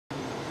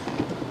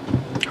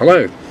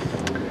Hello,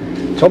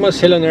 Thomas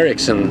Hylland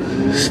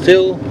Eriksen,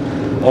 still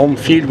on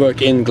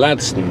fieldwork in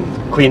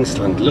Gladstone,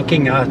 Queensland,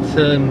 looking at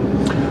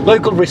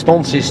local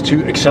responses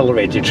to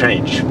accelerated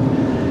change,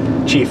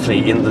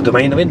 chiefly in the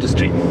domain of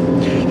industry.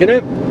 You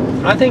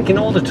know, I think in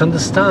order to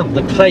understand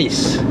the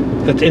place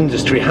that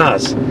industry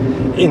has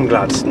in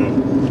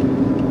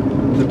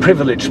Gladstone, the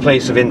privileged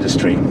place of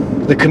industry,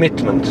 the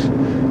commitment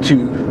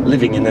to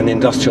living in an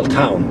industrial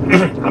town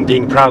and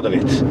being proud of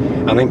it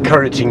and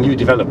encouraging new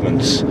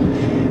developments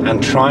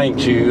and trying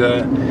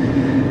to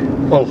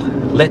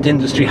let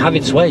industry have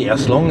its way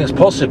as long as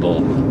possible.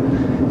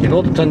 In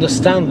order to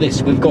understand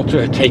this, we've got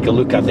to take a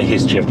look at the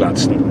history of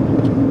Gladstone.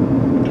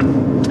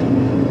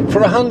 For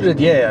 100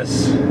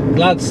 years,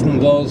 Gladstone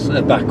was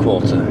a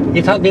backwater.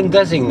 It had been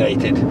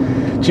designated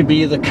to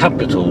be the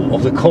capital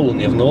of the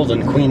colony of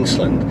northern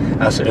Queensland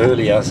as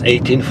early as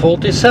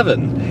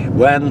 1847,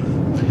 when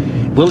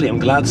William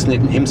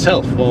Gladstone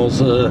himself was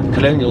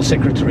colonial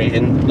secretary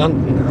in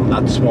London, and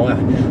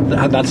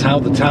that's how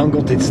the town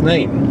got its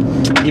name.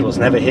 He was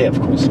never here, of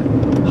course.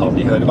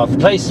 Hardly heard about the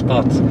place,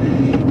 but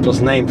it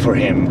was named for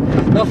him.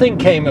 Nothing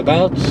came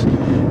about.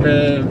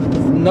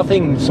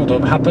 Nothing sort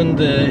of happened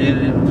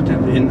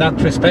in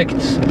that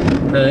respect.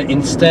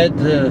 Instead,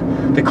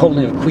 the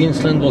colony of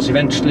Queensland was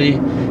eventually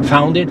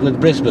founded with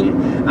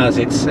Brisbane as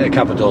its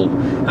capital,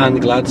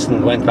 and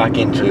Gladstone went back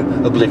into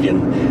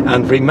oblivion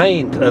and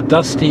remained a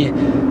dusty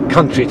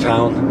country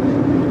town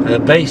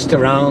based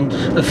around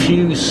a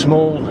few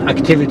small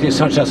activities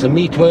such as a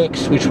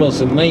meatworks, which was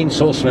the main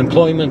source of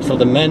employment for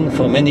the men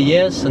for many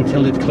years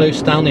until it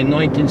closed down in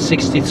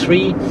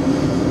 1963,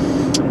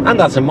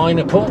 and as a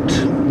minor port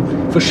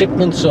for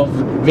shipments of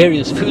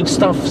various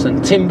foodstuffs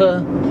and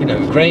timber, you know,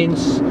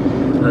 grains,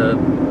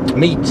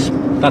 meat,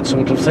 that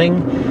sort of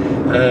thing,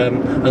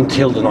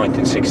 until the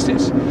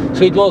 1960s.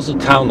 So it was a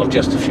town of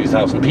just a few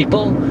thousand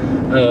people,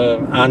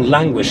 and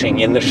languishing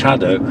in the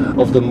shadow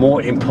of the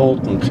more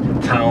important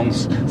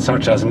towns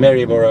such as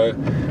Maryborough,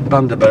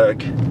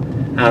 Bundaberg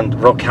and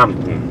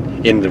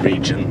Rockhampton in the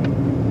region.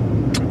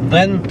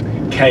 Then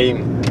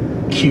came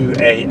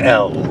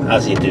QAL,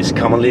 as it is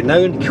commonly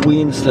known,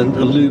 Queensland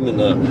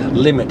Alumina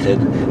Limited,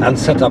 and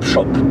set up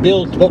shop.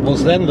 Built what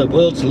was then the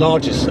world's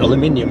largest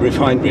alumina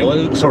refinery,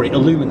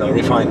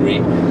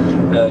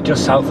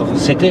 just south of the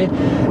city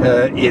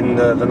in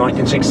the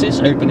 1960s,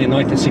 opened in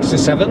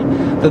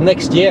 1967. The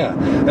next year,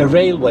 a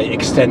railway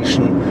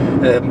extension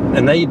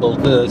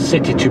enabled the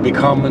city to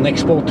become an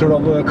exporter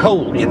of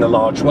coal in a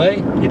large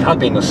way. It had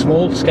been a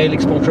small-scale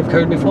exporter of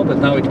coal before, but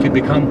now it could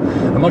become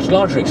a much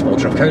larger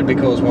exporter of coal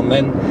because one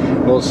then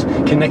was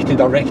connected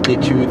directly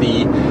to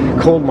the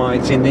coal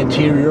mines in the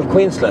interior of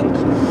Queensland.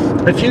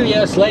 A few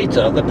years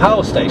later, the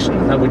power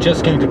station that we're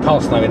just going to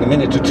pass now in a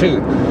minute or two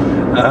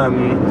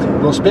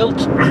was built,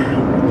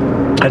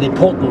 an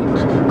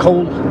important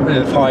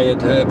coal-fired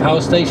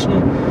power station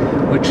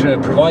which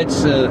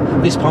provides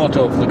this part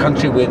of the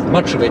country with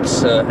much of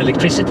its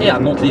electricity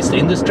and not least the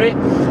industry,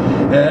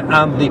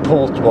 and the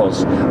port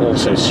was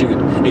also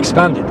soon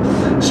expanded.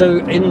 So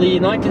in the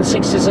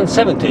 1960s and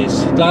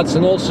 70s,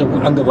 Gladstone also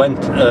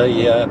underwent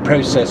a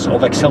process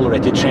of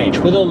accelerated change,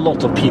 with a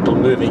lot of people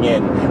moving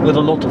in, with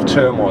a lot of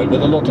turmoil,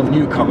 with a lot of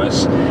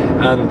newcomers,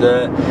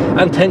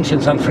 and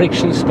tensions and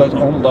frictions, but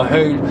on the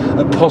whole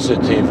a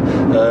positive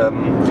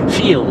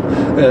feel,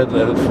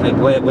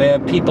 where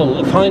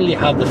people finally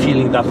had the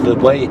feeling that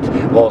the wait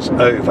was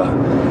over.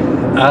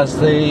 As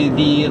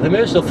the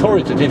most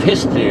authoritative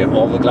history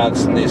of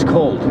Gladstone is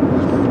called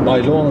by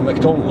Lorna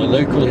MacDonald, a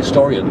local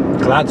historian,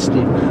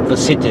 Gladstone, the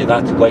city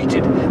that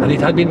waited. And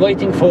it had been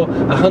waiting for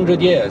 100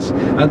 years.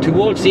 And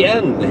towards the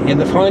end, in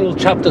the final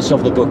chapters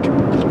of the book,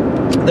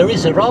 there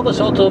is a rather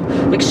sort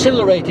of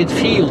accelerated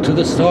feel to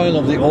the style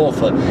of the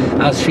author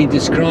as she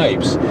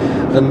describes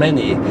the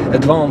many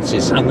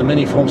advances and the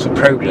many forms of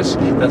progress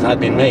that had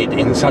been made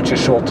in such a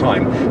short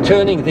time,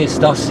 turning this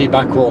dusty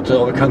backwater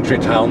of a country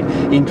town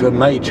into a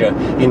major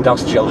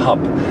industrial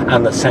hub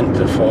and a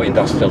centre for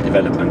industrial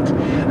development.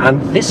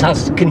 And this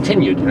has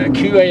continued.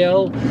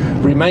 QAL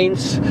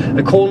remains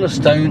a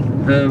cornerstone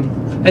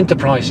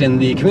enterprise in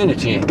the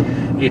community.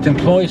 It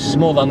employs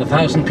more than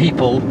 1,000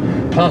 people,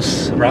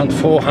 plus around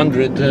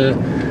 400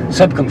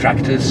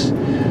 subcontractors.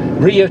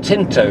 Rio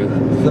Tinto,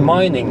 the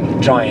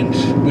mining giant,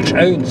 which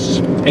owns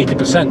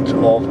 80%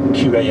 of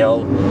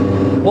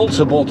QAL,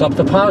 also bought up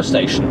the power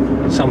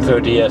station some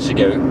 30 years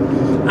ago,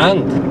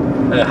 and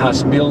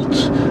has built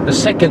a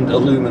second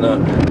alumina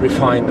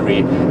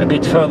refinery a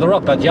bit further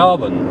up at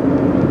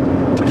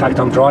Yarwun. In fact,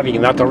 I'm driving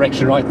in that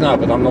direction right now,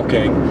 but I'm not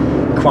going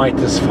quite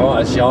as far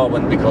as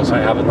Yarwun because I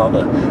have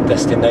another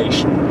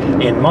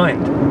destination in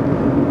mind.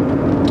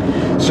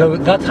 So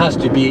that has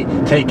to be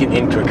taken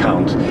into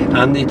account,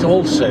 and it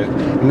also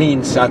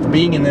means that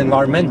being an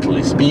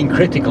environmentalist, being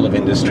critical of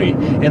industry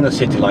in a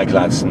city like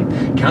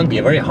Gladstone can be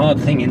a very hard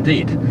thing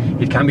indeed.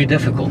 It can be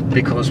difficult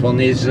because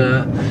one is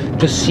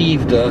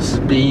perceived as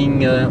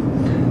being a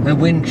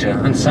whinger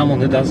and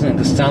someone who doesn't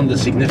understand the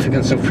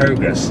significance of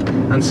progress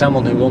and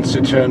someone who wants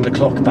to turn the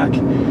clock back.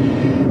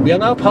 We are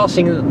now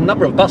passing a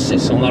number of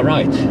buses on our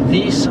right.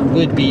 These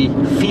would be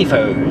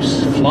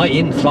FIFOs, fly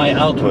in, fly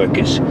out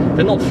workers.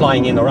 They're not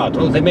flying in or out,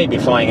 oh, they may be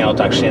flying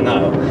out actually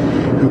now,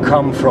 who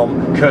come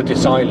from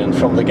Curtis Island,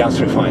 from the gas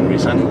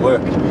refineries, and who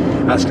work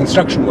as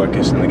construction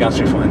workers in the gas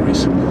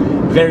refineries.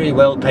 Very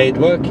well paid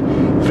work,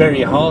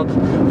 very hard.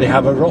 They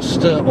have a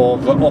roster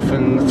of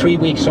often 3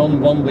 weeks on,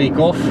 1 week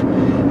off,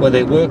 where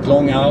they work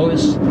long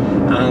hours,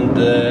 and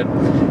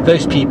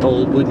those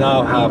people would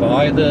now have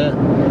either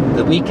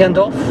the weekend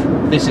off,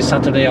 this is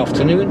Saturday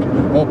afternoon,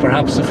 or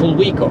perhaps a full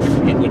week off,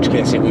 in which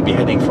case they would be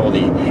heading for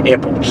the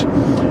airport.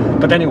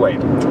 But anyway,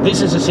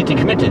 this is a city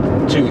committed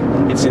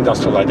to its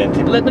industrial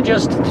identity. Let me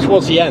just,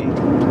 towards the end,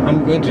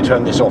 I'm going to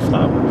turn this off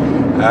now,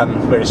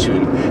 very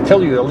soon,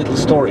 tell you a little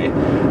story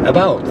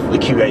about the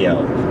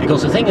QAL,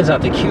 because the thing is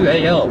that the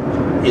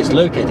QAL is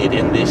located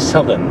in the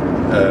southern,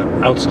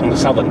 on the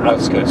southern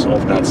outskirts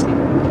of Gladstone,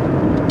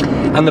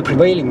 and the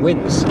prevailing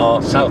winds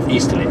are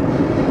southeasterly,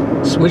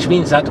 which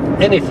means that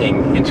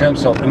anything in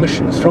terms of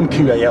emissions from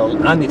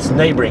QAL and its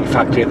neighbouring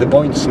factory, the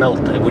Boyne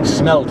smelter, which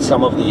smelt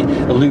some of the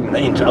alumina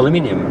into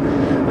aluminium,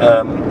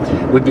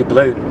 would be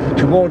blown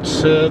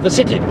towards the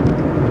city.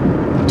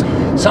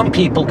 Some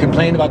people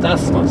complain about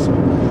asthma.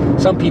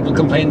 Some people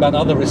complain about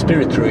other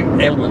respiratory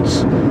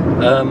ailments.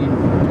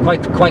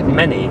 Quite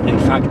many, in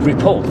fact,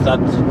 report that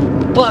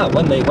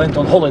when they went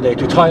on holiday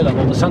to Thailand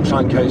on the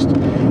Sunshine Coast,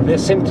 their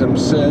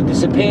symptoms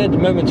disappeared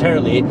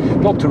momentarily,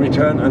 not to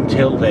return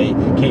until they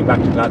came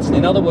back to Gladstone.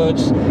 In other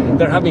words,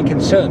 they're having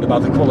concern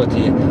about the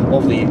quality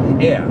of the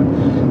air.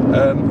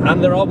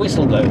 And there are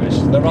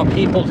whistleblowers. There are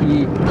people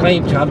who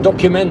claim to have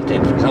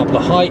documented, for example,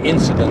 a high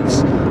incidence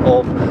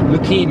of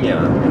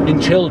leukemia in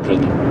children.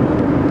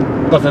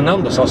 But the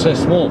numbers are so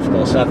small, of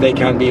course, that they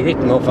can be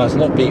written off as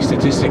not being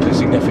statistically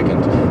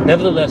significant.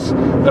 Nevertheless,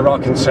 there are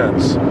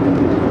concerns.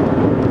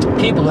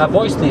 People who have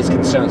voiced these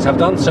concerns have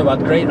done so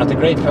at a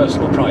great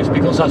personal price,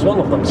 because, as one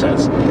of them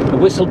says, a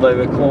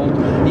whistleblower called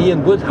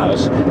Ian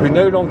Woodhouse, who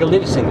no longer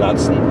lives in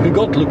Gladstone, who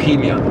got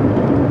leukemia,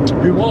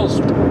 who was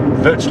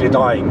virtually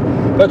dying,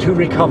 but who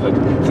recovered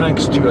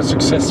thanks to a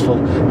successful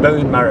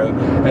bone marrow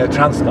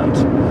transplant,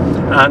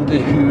 and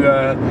who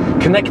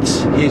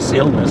connects his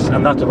illness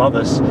and that of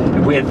others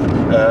with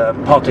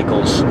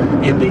particles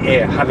in the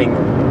air, having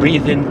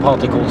breathed in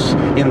particles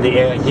in the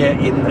air year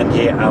in and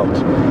year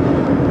out.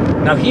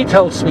 Now he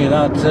tells me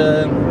that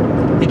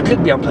it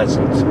could be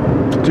unpleasant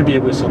to be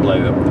a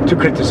whistleblower, to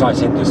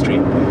criticize industry,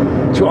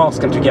 to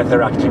ask them to get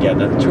their act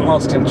together, to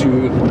ask them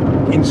to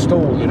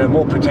install,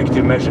 more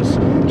protective measures,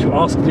 to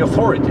ask the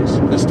authorities,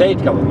 the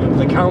state government,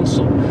 the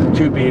council,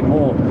 to be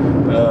more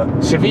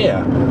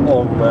severe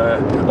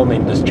on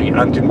industry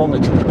and to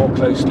monitor more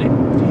closely.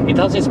 It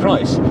has its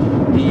price.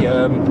 He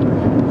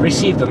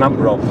received a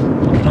number of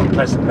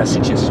unpleasant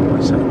messages, shall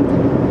I say.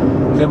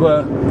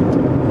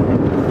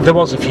 There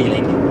was a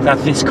feeling that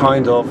this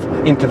kind of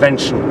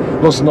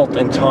intervention was not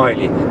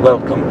entirely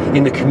welcome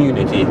in the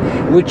community,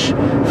 which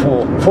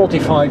for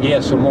 45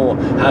 years or more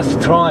has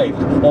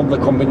thrived on the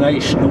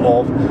combination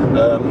of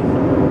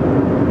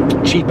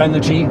cheap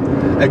energy,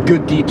 a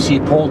good deep sea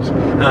port,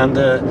 and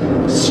a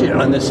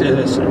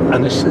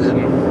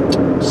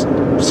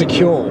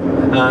secure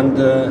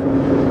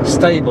and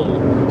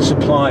stable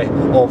supply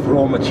of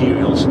raw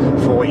materials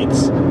for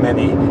its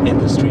many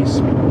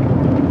industries.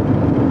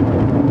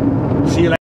 See you later.